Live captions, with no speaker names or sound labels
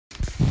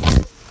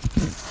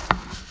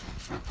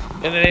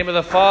In the name of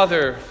the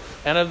Father,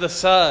 and of the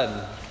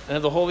Son, and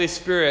of the Holy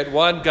Spirit,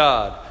 one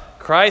God.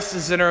 Christ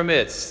is in our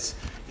midst.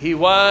 He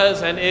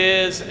was and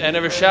is and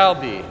ever shall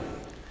be.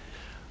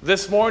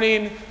 This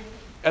morning,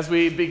 as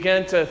we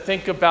begin to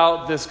think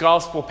about this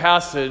gospel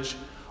passage,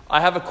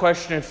 I have a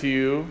question for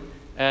you,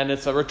 and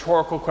it's a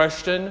rhetorical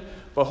question,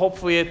 but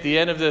hopefully at the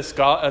end of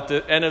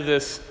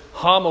this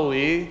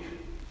homily,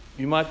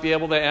 you might be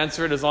able to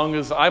answer it as long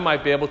as I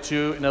might be able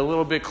to in a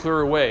little bit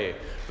clearer way.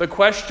 The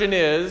question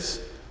is,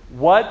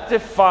 what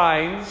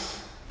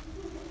defines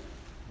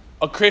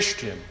a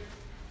Christian?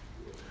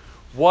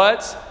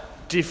 What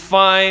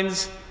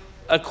defines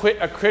a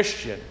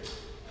Christian?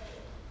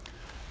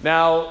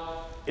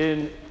 Now,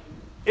 in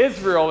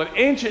Israel, in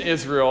ancient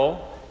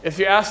Israel, if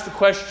you ask the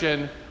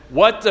question,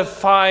 what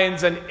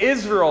defines an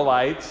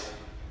Israelite,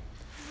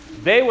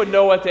 they would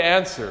know what to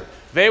answer.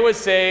 They would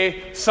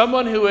say,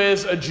 someone who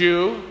is a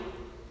Jew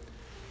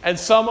and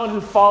someone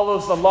who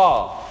follows the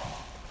law.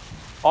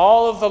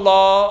 All of the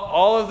law,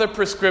 all of the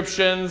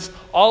prescriptions,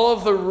 all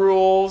of the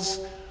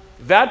rules,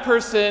 that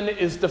person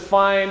is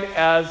defined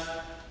as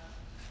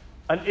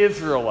an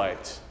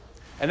Israelite.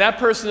 And that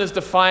person is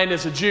defined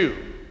as a Jew.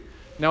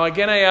 Now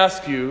again, I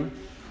ask you,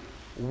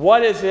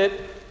 what is it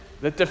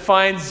that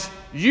defines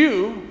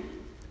you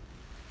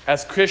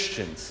as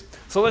Christians?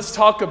 So let's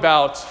talk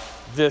about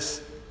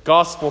this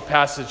gospel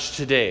passage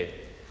today.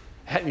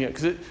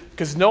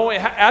 Because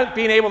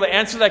being able to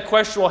answer that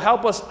question will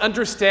help us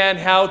understand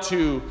how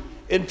to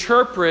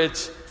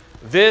interpret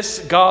this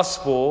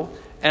gospel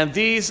and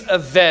these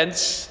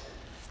events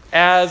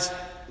as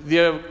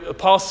the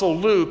Apostle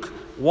Luke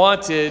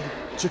wanted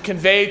to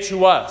convey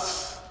to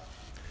us.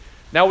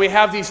 Now we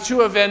have these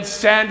two events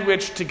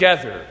sandwiched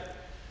together.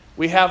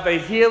 We have the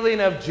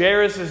healing of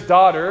Jairus'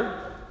 daughter,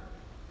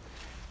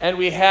 and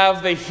we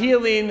have the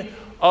healing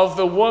of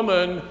the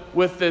woman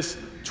with this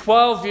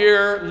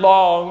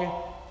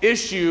 12-year-long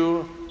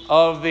issue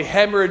of the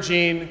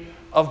hemorrhaging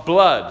of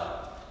blood.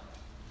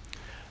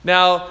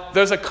 Now,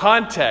 there's a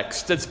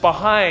context that's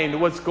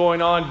behind what's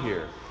going on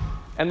here.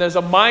 And there's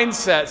a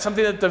mindset,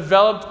 something that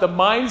developed the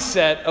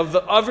mindset of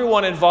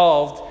everyone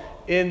involved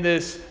in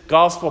this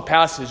gospel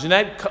passage. And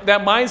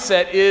that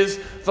mindset is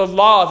the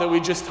law that we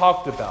just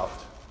talked about.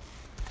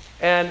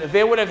 And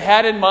they would have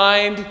had in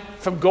mind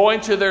from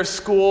going to their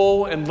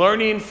school and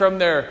learning from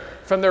their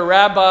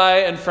rabbi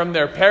and from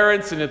their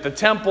parents and at the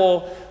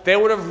temple, they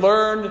would have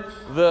learned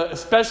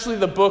especially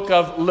the book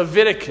of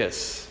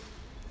Leviticus.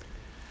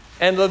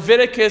 And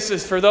Leviticus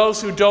is, for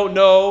those who don't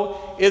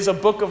know, is a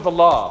book of the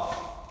law.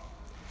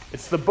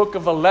 It's the book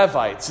of the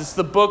Levites. It's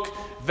the book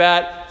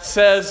that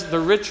says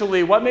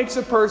ritually what makes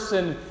a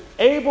person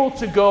able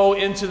to go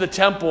into the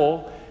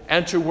temple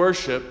and to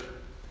worship,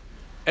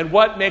 and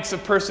what makes a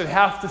person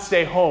have to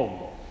stay home.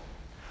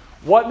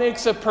 What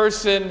makes a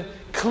person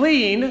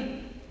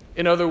clean,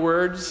 in other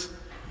words,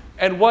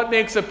 and what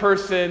makes a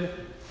person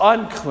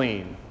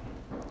unclean.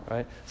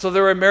 Right? So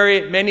there were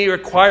many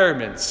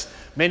requirements.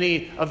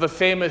 Many of the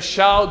famous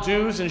shall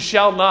do's and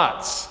shall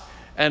nots,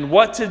 and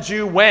what to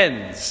do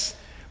whens.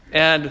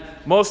 And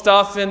most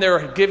often they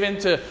were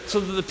given so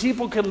that the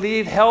people could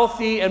lead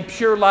healthy and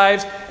pure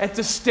lives and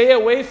to stay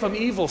away from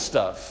evil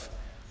stuff.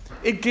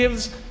 It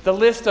gives the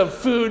list of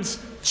foods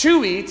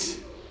to eat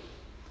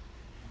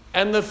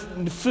and the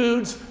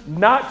foods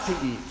not to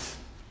eat.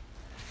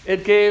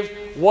 It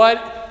gave what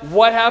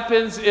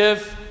happens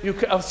if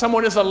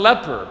someone is a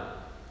leper.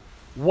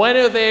 When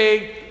are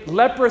they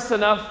leprous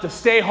enough to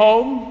stay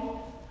home?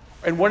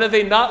 And when are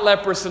they not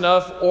leprous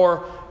enough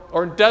or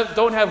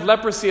don't have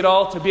leprosy at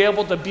all to be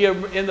able to be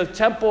in the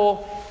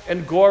temple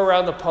and go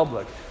around the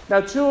public?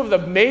 Now, two of the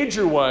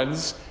major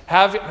ones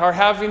are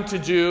having to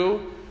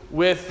do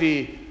with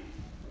the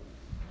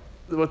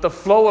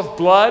flow of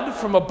blood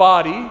from a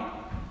body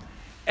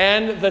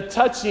and the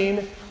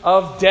touching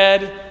of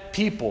dead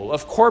people,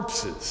 of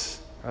corpses.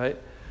 Right?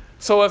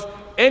 So if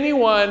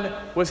anyone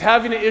was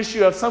having an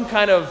issue of some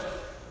kind of,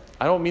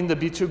 I don't mean to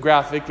be too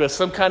graphic, but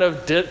some kind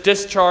of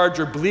discharge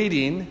or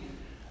bleeding,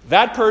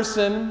 that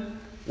person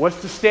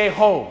was to stay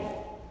home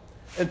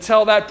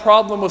until that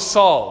problem was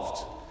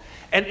solved.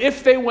 And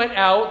if they went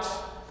out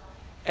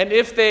and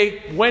if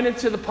they went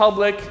into the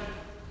public,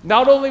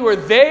 not only were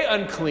they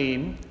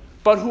unclean,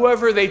 but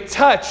whoever they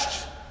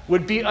touched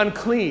would be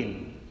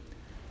unclean.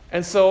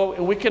 And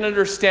so we can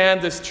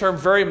understand this term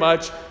very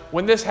much.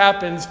 When this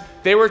happens,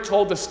 they were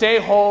told to stay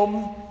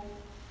home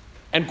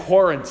and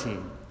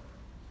quarantine,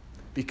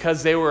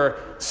 because they were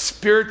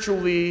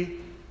spiritually,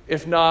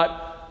 if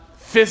not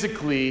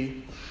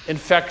physically,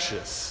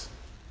 infectious.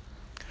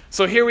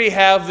 So here we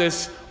have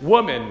this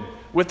woman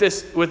with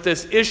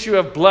this issue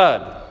of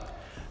blood.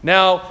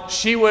 Now,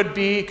 she would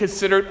be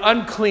considered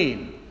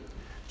unclean.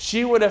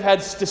 She would have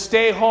had to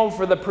stay home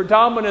for the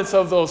predominance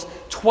of those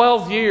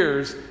 12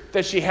 years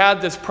that she had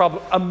this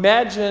problem.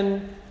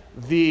 Imagine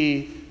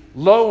the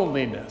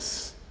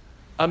loneliness.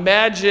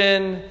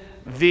 Imagine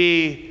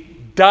the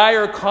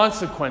dire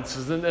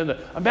consequences. And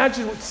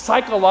imagine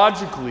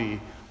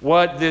psychologically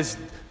what this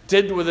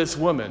did with this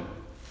woman.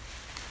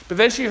 But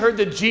then she heard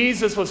that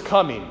Jesus was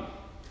coming.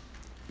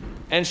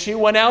 and she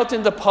went out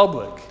into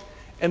public.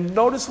 And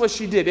notice what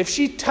she did. If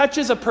she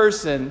touches a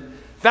person,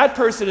 that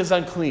person is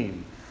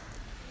unclean.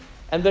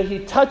 And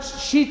then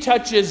she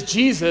touches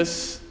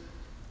Jesus,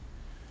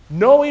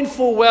 knowing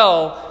full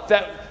well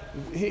that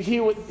he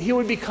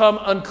would become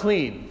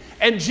unclean.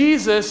 And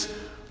Jesus,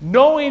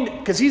 knowing,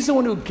 because he's the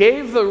one who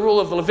gave the rule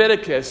of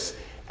Leviticus,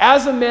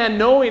 as a man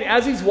knowing,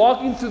 as he's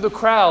walking through the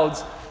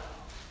crowds,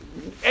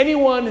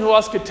 anyone who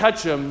else could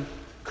touch him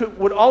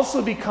would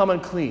also become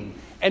unclean.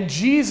 And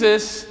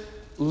Jesus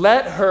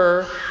let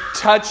her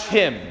touch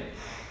him.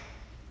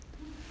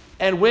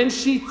 And when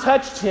she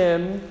touched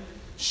him,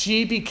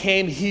 she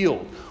became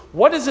healed.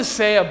 What does this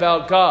say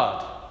about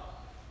God?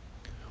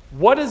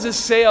 What does this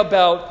say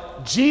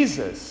about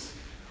Jesus?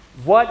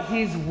 What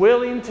he's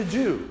willing to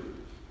do.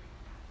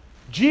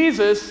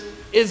 Jesus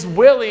is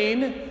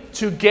willing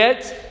to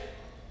get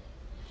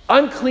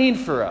unclean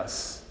for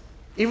us.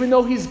 Even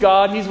though he's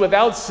God, he's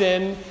without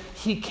sin,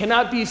 he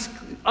cannot be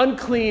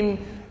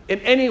unclean in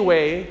any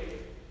way,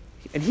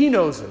 and he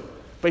knows it.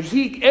 But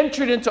he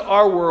entered into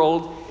our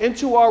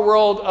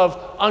world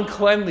of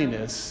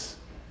uncleanliness,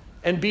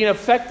 and being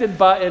affected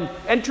by and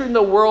entering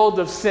the world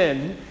of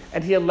sin,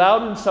 and he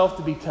allowed himself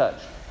to be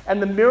touched.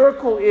 And the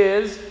miracle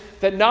is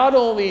that not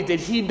only did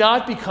he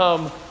not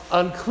become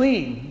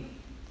unclean,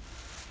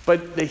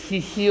 but that he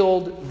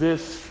healed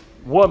this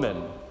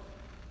woman.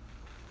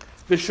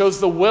 This shows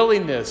the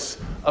willingness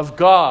of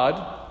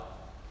God.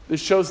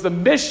 This shows the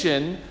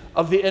mission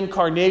of the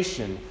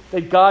incarnation.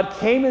 That God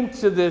came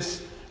into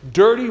this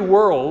dirty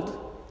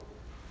world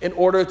in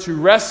order to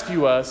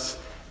rescue us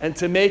and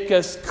to make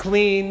us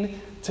clean,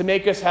 to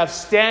make us have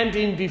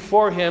standing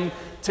before him,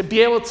 to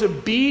be able to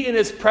be in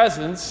his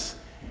presence.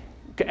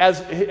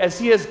 As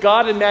he is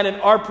God and man in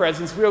our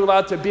presence, we are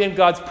allowed to be in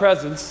God's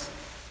presence.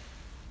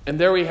 And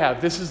there we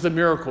have. This is the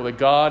miracle, that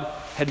God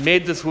had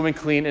made this woman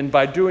clean, and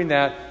by doing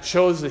that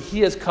shows that he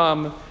has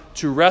come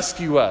to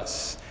rescue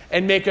us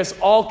and make us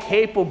all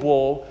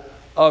capable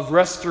of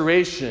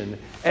restoration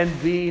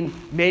and being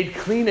made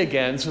clean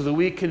again, so that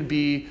we can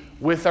be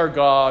with our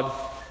God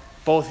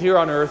both here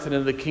on earth and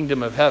in the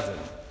kingdom of heaven.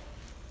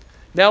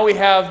 Now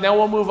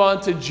we'll move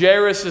on to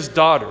Jairus'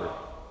 daughter.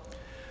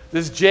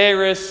 This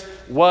Jairus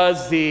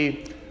was the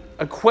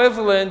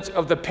equivalent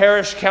of the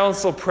parish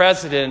council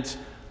president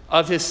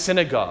of his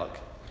synagogue,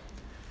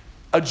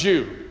 a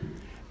Jew.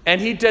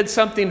 And he did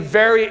something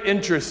very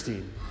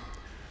interesting.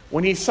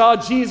 When he saw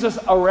Jesus,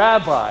 a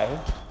rabbi,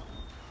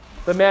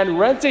 the man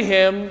ran to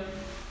him,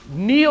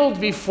 kneeled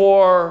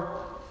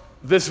before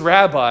this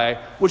rabbi,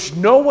 which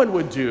no one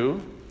would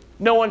do.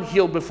 No one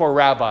kneeled before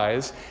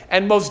rabbis.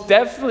 And most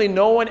definitely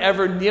no one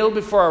ever kneeled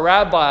before a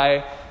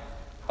rabbi,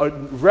 a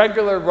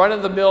regular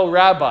run-of-the-mill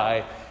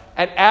rabbi,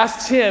 and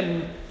asked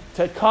him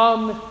to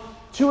come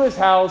to his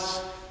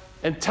house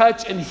and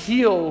touch and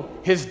heal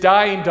his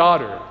dying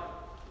daughter.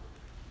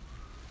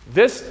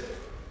 This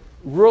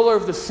ruler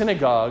of the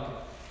synagogue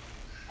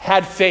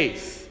had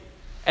faith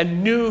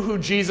and knew who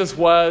Jesus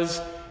was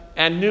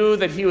and knew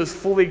that he was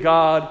fully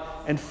God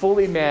and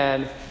fully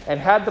man and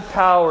had the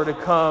power to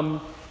come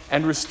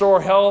and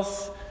restore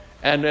health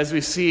and, as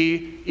we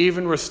see,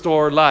 even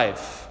restore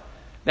life.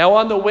 Now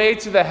on the way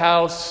to the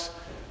house,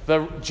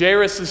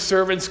 Jairus'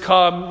 servants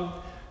come.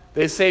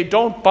 They say,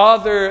 "Don't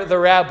bother the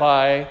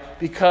rabbi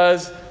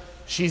because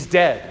she's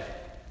dead."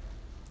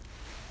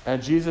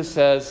 And Jesus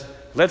says,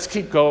 "Let's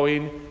keep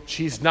going.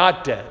 She's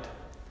not dead."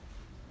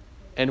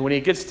 And when he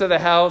gets to the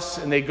house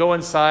and they go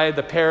inside,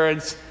 the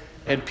parents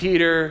and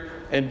Peter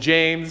and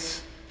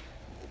James,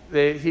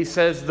 Jesus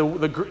says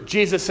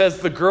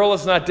the girl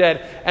is not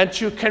dead. And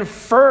to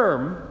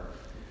confirm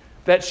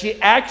that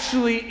she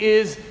actually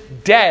is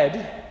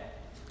dead,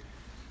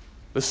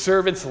 the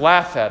servants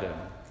laugh at him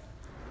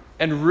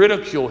and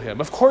ridicule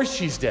him. "Of course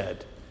she's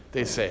dead,"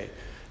 they say.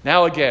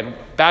 Now again,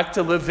 back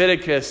to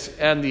Leviticus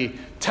and the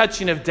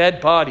touching of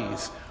dead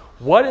bodies.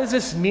 What does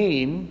this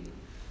mean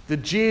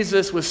that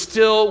Jesus was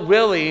still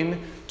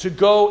willing to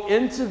go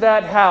into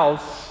that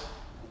house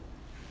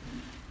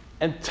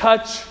and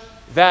touch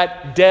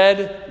that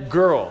dead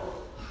girl?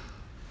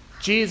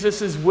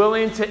 Jesus is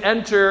willing to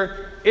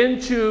enter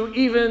into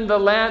even the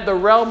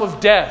realm of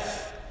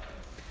death.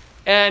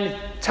 And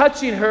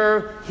touching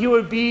her, he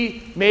would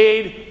be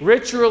made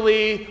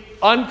ritually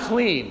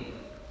unclean.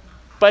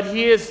 But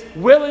he is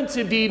willing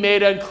to be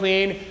made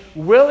unclean,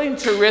 willing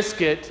to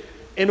risk it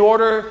in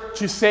order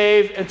to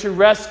save and to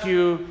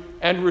rescue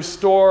and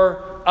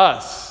restore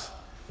us.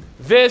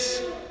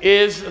 This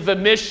is the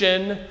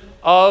mission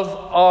of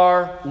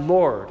our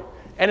Lord.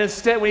 And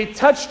instead, when he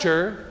touched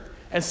her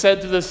and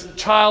said to this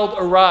child,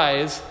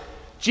 "Arise,"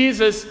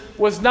 Jesus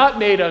was not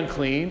made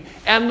unclean,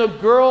 and the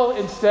girl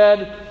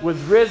instead was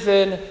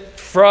risen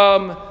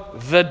from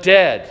the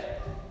dead.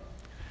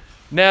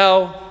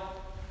 Now,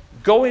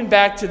 going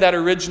back to that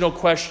original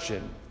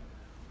question,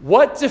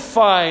 what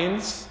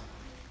defines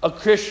a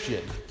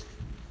Christian?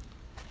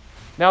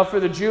 Now, for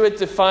the Jew, it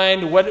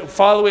defined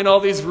following all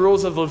these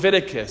rules of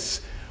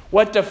Leviticus.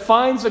 What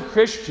defines a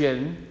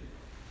Christian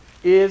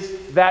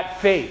is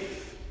that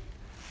faith.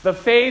 The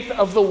faith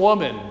of the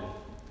woman.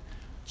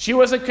 She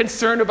wasn't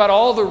concerned about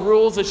all the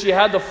rules that she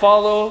had to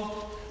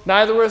follow.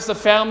 Neither was the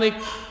family.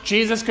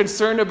 Jesus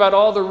concerned about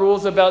all the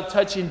rules about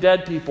touching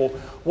dead people.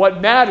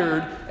 What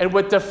mattered and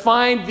what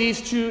defined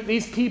these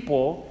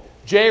people,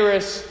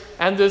 Jairus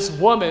and this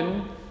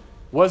woman,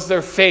 was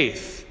their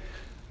faith.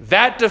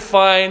 That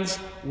defines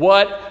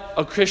what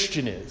a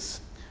Christian is.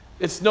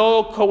 It's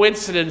no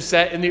coincidence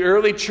that in the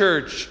early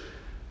church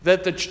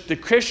that the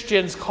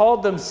Christians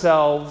called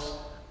themselves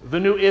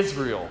the New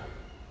Israel.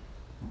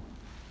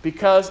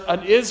 Because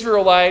an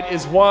Israelite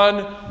is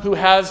one who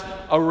has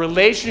a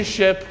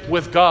relationship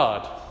with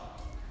God.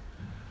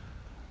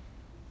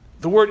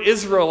 The word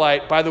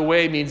Israelite, by the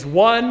way, means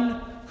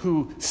one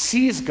who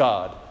sees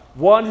God,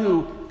 one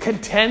who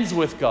contends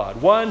with God,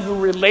 one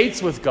who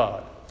relates with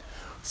God.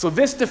 So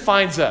this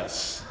defines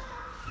us,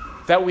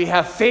 that we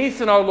have faith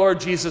in our Lord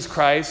Jesus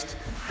Christ,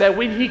 that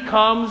when he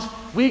comes,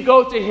 we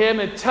go to him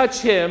and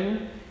touch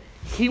him,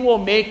 he will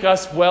make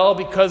us well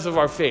because of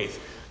our faith.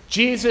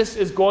 Jesus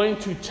is going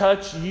to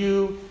touch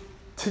you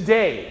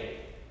today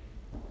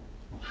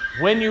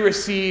when you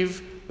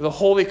receive the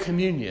Holy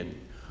Communion.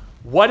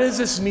 What does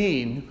this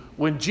mean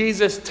when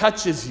Jesus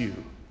touches you?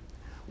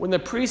 When the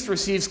priest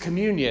receives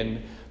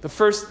communion,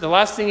 the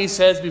last thing he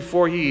says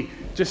before he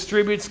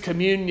distributes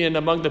communion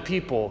among the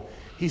people,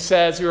 he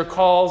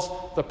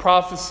recalls the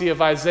prophecy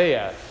of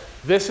Isaiah.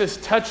 This has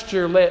touched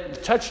your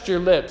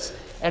lips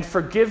and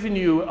forgiven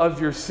you of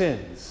your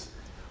sins.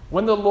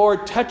 When the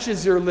Lord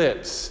touches your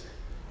lips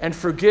and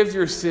forgives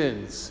your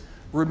sins,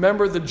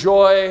 remember the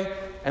joy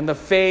and the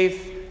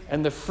faith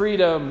and the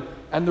freedom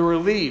and the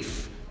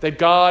relief that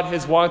God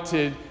has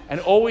wanted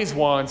and always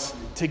wants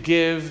to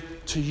give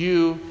to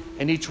you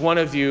and each one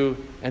of you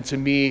and to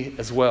me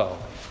as well.